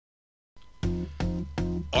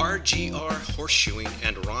RGR Horseshoeing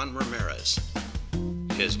and Ron Ramirez.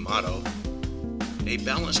 His motto, a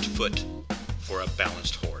balanced foot for a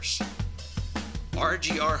balanced horse.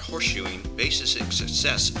 RGR Horseshoeing bases its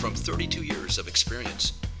success from 32 years of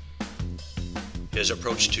experience. His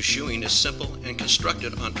approach to shoeing is simple and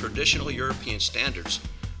constructed on traditional European standards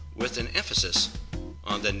with an emphasis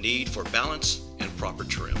on the need for balance and proper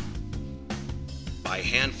trim. By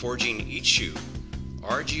hand forging each shoe,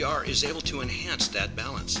 RGR is able to enhance that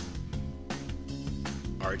balance.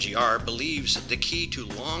 RGR believes the key to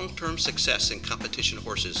long-term success in competition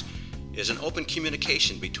horses is an open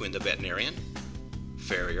communication between the veterinarian,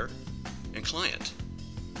 farrier, and client.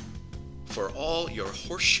 For all your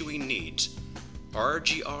horseshoeing needs,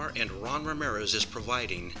 RGR and Ron Ramirez is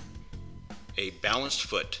providing a balanced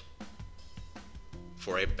foot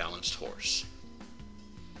for a balanced horse.